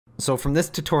So from this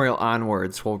tutorial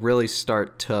onwards, we'll really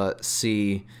start to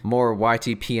see more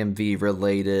YTPMV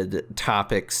related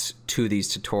topics to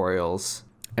these tutorials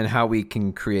and how we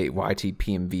can create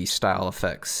YTPMV style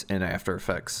effects in After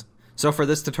Effects. So for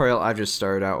this tutorial, I've just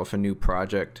started out with a new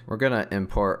project. We're gonna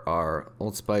import our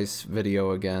Old Spice video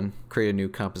again, create a new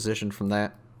composition from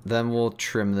that. Then we'll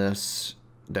trim this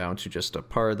down to just a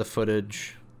part of the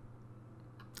footage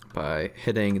by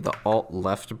hitting the Alt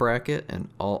left bracket and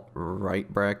Alt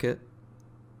right bracket.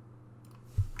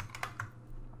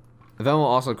 Then we'll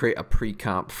also create a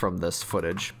pre-comp from this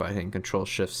footage by hitting Control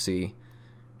Shift C,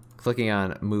 clicking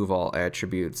on Move All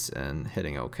Attributes and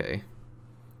hitting OK.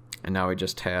 And now we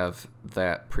just have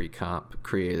that pre-comp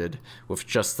created with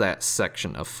just that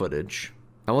section of footage.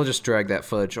 And we'll just drag that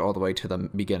footage all the way to the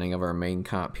beginning of our main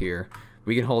comp here.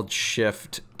 We can hold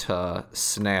Shift to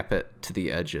snap it to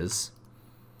the edges,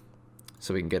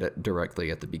 so we can get it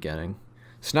directly at the beginning.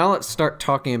 So now let's start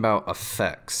talking about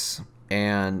effects.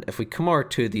 And if we come over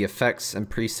to the Effects and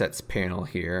Presets panel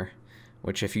here,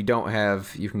 which if you don't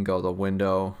have, you can go to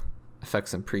Window,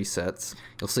 Effects and Presets.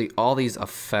 You'll see all these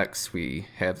effects we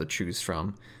have to choose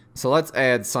from. So let's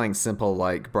add something simple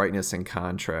like brightness and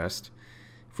contrast.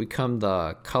 If we come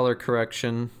to color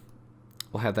correction,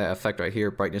 we'll have that effect right here,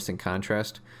 brightness and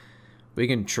contrast. We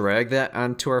can drag that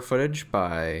onto our footage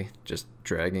by just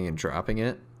dragging and dropping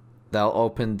it. That'll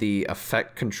open the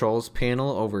effect controls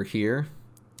panel over here.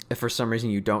 If for some reason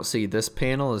you don't see this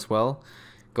panel as well,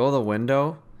 go to the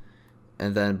window,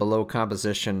 and then below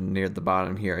composition near the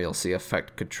bottom here, you'll see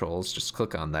effect controls. Just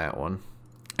click on that one.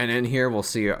 And in here, we'll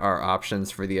see our options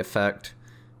for the effect.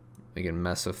 We can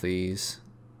mess with these.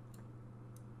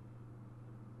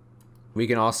 We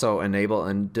can also enable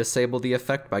and disable the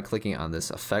effect by clicking on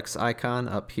this effects icon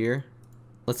up here.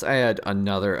 Let's add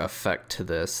another effect to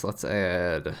this. Let's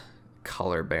add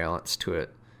color balance to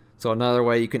it. So another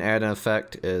way you can add an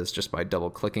effect is just by double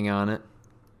clicking on it,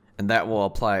 and that will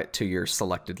apply it to your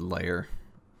selected layer.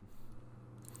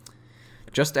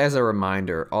 Just as a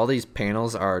reminder, all these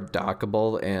panels are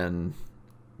dockable and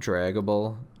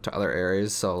draggable to other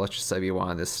areas. So let's just say we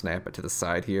wanted to snap it to the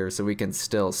side here so we can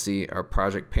still see our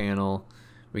project panel.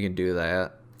 We can do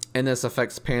that. In this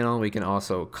effects panel, we can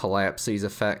also collapse these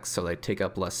effects so they take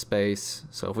up less space.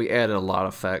 So if we added a lot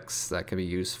of effects, that could be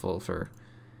useful for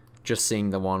just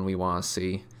seeing the one we want to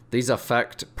see. These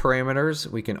effect parameters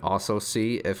we can also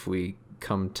see if we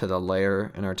come to the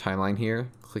layer in our timeline here,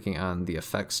 clicking on the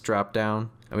effects drop down,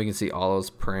 and we can see all those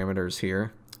parameters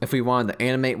here. If we wanted to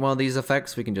animate one of these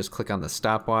effects, we can just click on the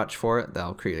stopwatch for it.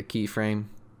 That'll create a keyframe.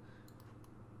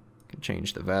 We can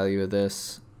change the value of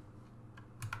this,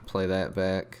 play that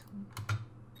back.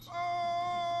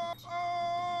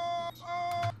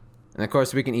 And of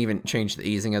course we can even change the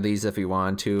easing of these if we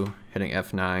want to, hitting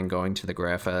F9, going to the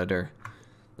graph editor.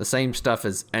 The same stuff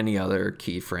as any other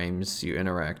keyframes you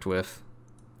interact with.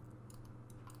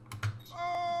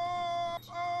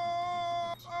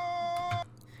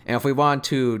 And if we want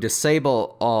to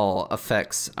disable all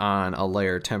effects on a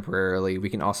layer temporarily, we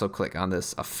can also click on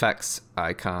this effects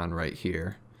icon right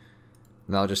here.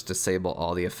 And that'll just disable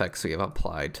all the effects we have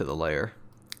applied to the layer.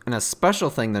 And a special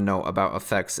thing to note about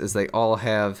effects is they all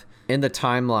have, in the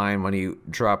timeline when you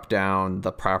drop down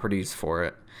the properties for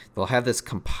it, they'll have this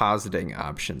compositing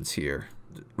options here.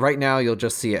 Right now you'll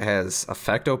just see it has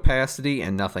effect opacity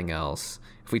and nothing else.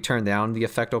 If we turn down the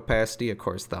effect opacity, of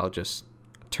course that'll just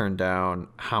turn down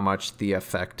how much the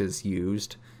effect is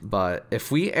used. But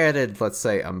if we added, let's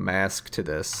say, a mask to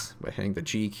this by hitting the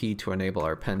G key to enable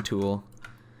our pen tool,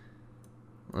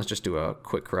 let's just do a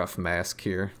quick rough mask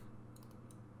here.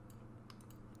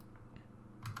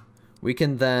 We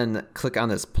can then click on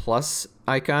this plus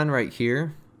icon right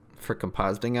here for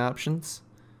compositing options,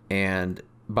 and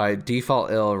by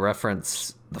default it'll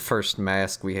reference the first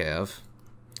mask we have.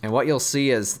 And what you'll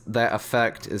see is that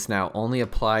effect is now only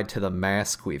applied to the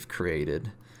mask we've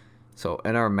created. So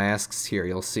in our masks here,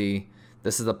 you'll see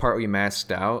this is the part we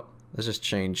masked out. Let's just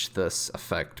change this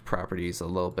effect properties a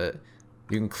little bit.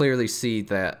 You can clearly see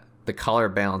that the color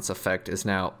balance effect is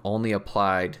now only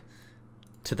applied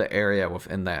to the area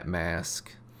within that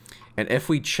mask. And if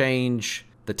we change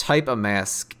the type of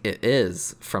mask it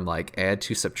is from like add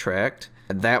to subtract,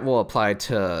 and that will apply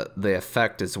to the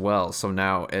effect as well. So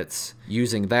now it's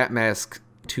using that mask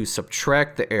to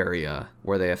subtract the area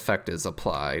where the effect is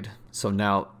applied. So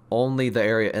now only the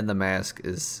area in the mask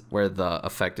is where the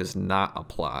effect is not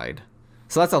applied.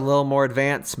 So that's a little more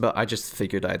advanced, but I just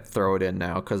figured I'd throw it in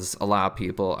now because a lot of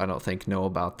people I don't think know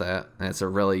about that, and it's a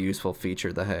really useful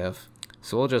feature to have.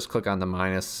 So we'll just click on the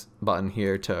minus button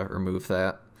here to remove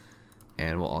that,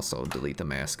 and we'll also delete the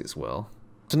mask as well.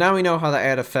 So now we know how to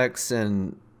add effects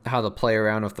in how to play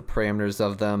around with the parameters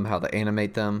of them, how to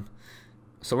animate them.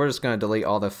 So we're just going to delete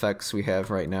all the effects we have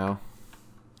right now.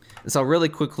 And so really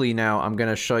quickly now, I'm going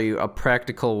to show you a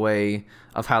practical way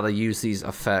of how to use these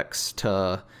effects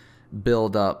to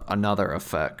build up another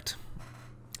effect.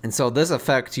 And so this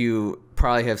effect you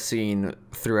probably have seen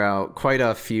throughout quite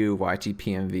a few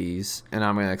YTPMVs, and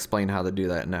I'm going to explain how to do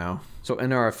that now. So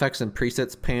in our effects and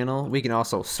presets panel, we can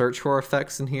also search for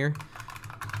effects in here.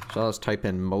 So I'll just type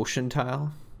in motion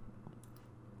tile,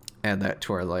 add that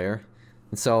to our layer.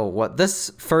 And so what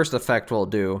this first effect will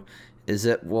do is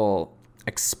it will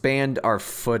expand our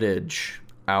footage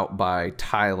out by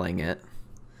tiling it.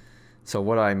 So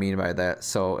what do I mean by that?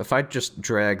 So if I just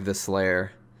drag this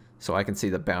layer so I can see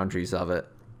the boundaries of it,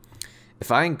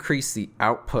 if I increase the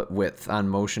output width on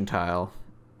motion tile,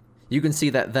 you can see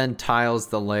that then tiles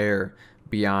the layer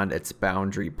beyond its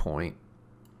boundary point.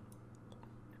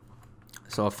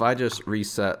 So if I just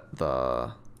reset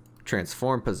the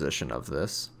transform position of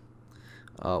this,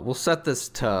 we'll set this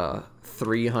to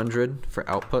 300 for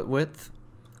output width.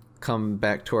 Come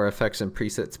back to our effects and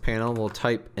presets panel. We'll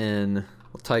type in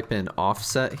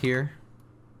offset here.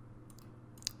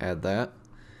 Add that.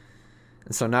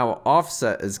 And so now what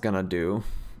offset is going to do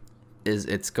is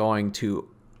it's going to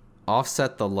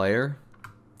offset the layer,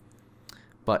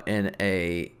 but in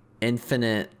a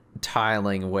infinite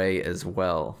tiling way as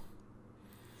well.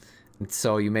 And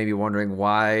so you may be wondering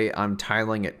why I'm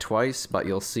tiling it twice, but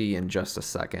you'll see in just a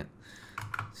second.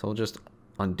 So we'll just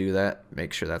undo that,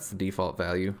 make sure that's the default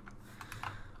value.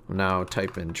 We'll now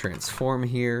type in transform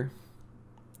here,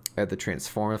 add the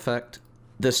transform effect.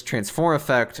 This transform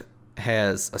effect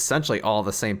has essentially all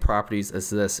the same properties as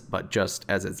this, but just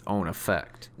as its own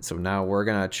effect. So now we're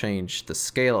gonna change the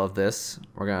scale of this.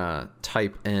 We're gonna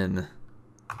type in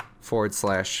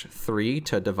 /3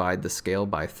 to divide the scale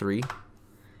by 3.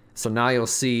 So now you'll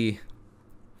see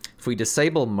if we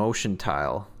disable motion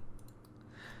tile,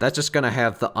 that's just going to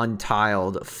have the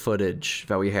untiled footage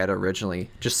that we had originally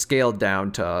just scaled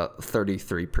down to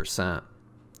 33%.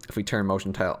 If we turn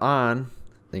motion tile on,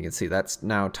 then you can see that's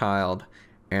now tiled.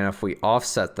 And if we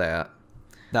offset that,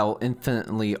 that will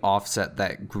infinitely offset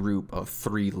that group of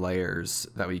 3 layers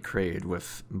that we created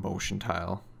with motion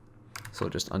tile. So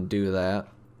just undo that.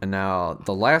 And now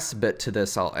the last bit to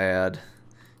this I'll add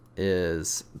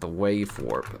is the wave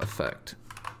warp effect.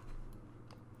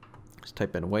 Just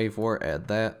type in wave warp, add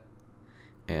that.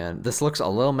 And this looks a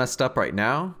little messed up right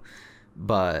now,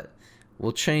 but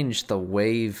we'll change the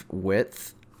wave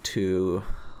width to,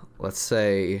 let's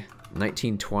say,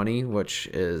 1920, which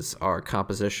is our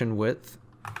composition width.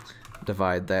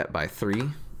 Divide that by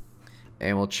 3.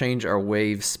 And we'll change our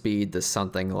wave speed to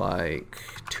something like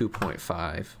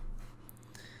 2.5.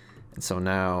 And so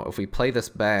now if we play this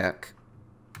back,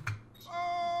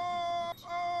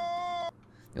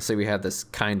 you'll see we have this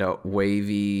kind of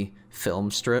wavy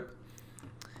film strip.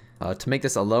 To make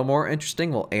this a little more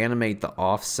interesting, we'll animate the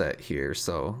offset here.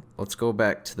 So let's go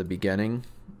back to the beginning.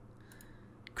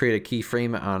 Create a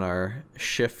keyframe on our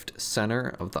shift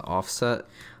center of the offset.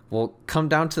 We'll come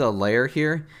down to the layer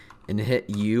here and hit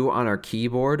U on our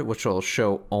keyboard, which will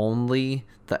show only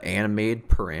the animated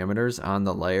parameters on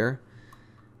the layer.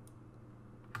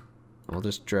 We'll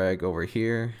just drag over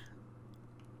here,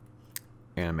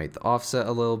 animate the offset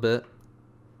a little bit,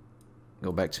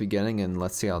 go back to beginning, and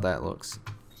let's see how that looks.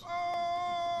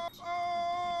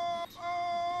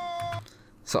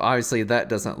 So obviously that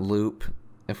doesn't loop.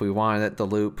 If we wanted it to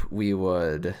loop, we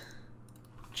would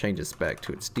change this back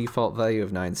to its default value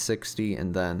of 960,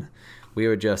 and then we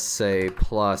would just say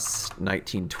plus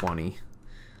 1920.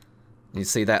 You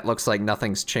see that looks like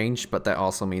nothing's changed, but that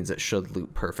also means it should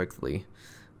loop perfectly.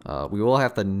 We will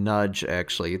have to nudge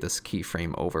actually this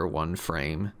keyframe over 1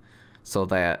 frame so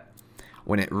that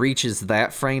when it reaches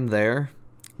that frame there,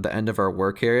 the end of our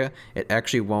work area, it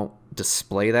actually won't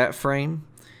display that frame,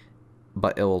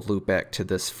 but it will loop back to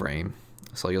this frame.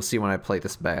 So you'll see when I play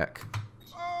this back.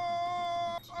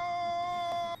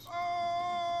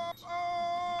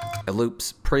 It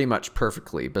loops pretty much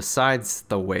perfectly, besides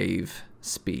the wave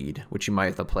speed, which you might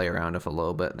have to play around with a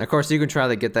little bit. And of course, you can try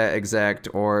to get that exact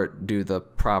or do the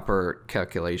proper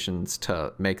calculations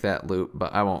to make that loop,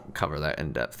 but I won't cover that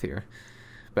in depth here.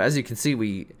 But as you can see,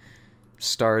 we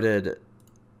started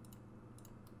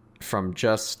from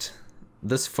just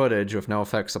this footage with no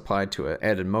effects applied to it.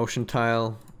 Added motion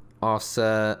tile,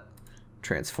 offset,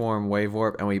 transform, wave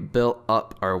warp, and we built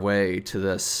up our way to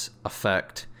this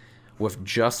effect with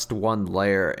just 1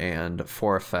 layer and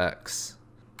 4 effects.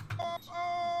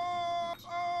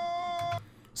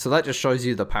 So that just shows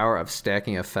you the power of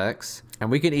stacking effects.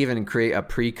 And we can even create a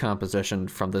pre-composition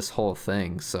from this whole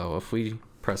thing. So if we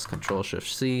Press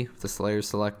Control-Shift-C with this layer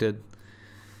selected.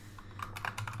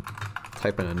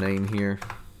 Type in a name here.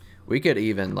 We could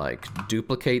even like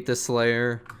duplicate this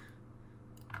layer,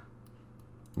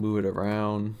 move it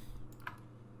around.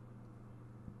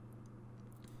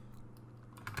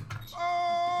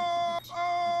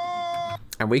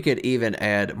 And we could even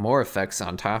add more effects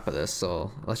on top of this.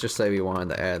 So let's just say we wanted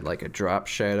to add like a drop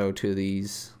shadow to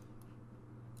these.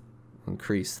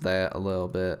 Increase that a little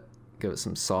bit. Give it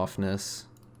some softness.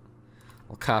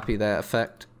 We'll copy that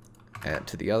effect. Add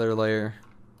to the other layer.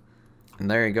 And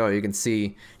there you go. You can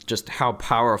see just how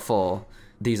powerful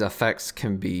these effects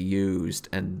can be used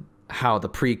and how the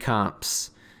pre-comps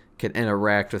can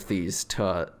interact with these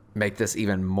to make this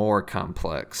even more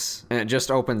complex. And it just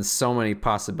opens so many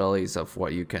possibilities of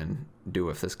what you can do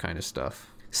with this kind of stuff.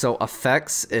 So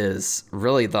effects is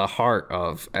really the heart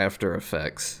of After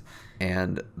Effects,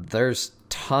 and there's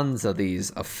tons of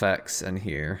these effects in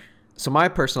here. So my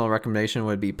personal recommendation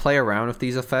would be play around with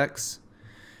these effects.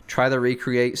 Try to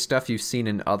recreate stuff you've seen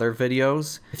in other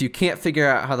videos. If you can't figure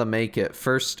out how to make it,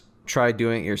 first try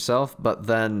doing it yourself, but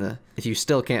then if you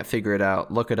still can't figure it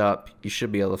out, look it up. You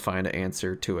should be able to find an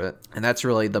answer to it. And that's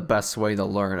really the best way to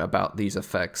learn about these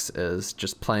effects, is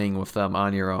just playing with them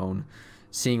on your own,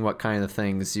 seeing what kind of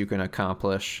things you can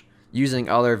accomplish, using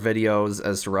other videos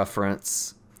as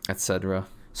reference, etc.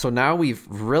 So now we've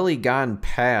really gone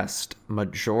past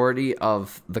majority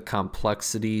of the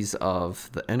complexities of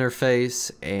the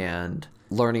interface and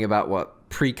learning about what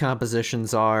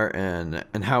pre-compositions are and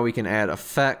how we can add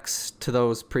effects to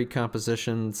those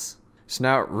pre-compositions. So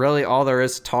now really all there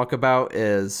is to talk about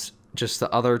is just the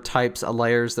other types of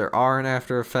layers there are in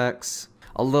After Effects.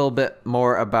 A little bit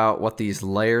more about what these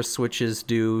layer switches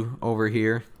do over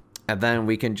here. And then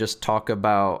we can just talk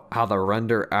about how to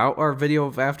render out our video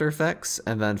of After Effects.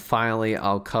 And then finally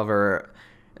I'll cover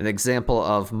an example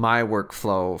of my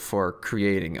workflow for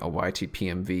creating a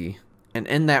YTPMV. And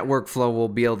in that workflow, we'll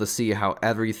be able to see how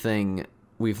everything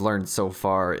we've learned so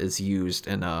far is used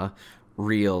in a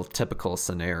real typical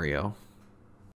scenario.